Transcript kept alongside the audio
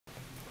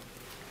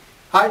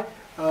Hi,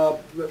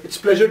 it's a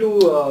pleasure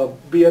to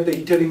be at the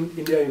E-Tailing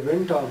India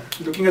event.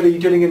 Looking at the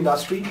e-tailing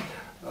industry,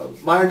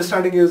 my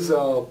understanding is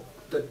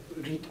that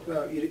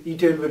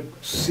e-tail will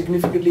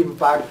significantly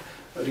impact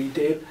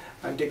retail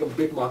and take a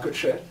big market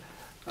share.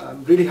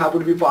 I'm really happy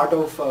to be part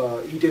of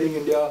E-Tailing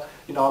India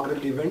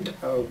inaugural event,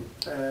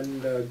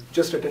 and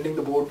just attending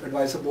the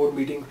advisor board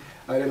meeting,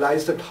 I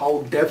realized that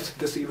how depth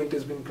this event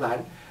is being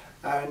planned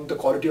and the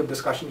quality of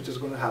discussion which is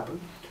going to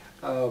happen.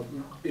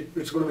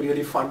 It's going to be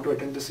really fun to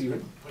attend this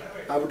event.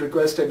 I would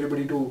request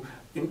everybody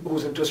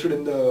who's interested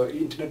in the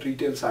internet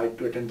retail side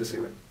to attend this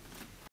event.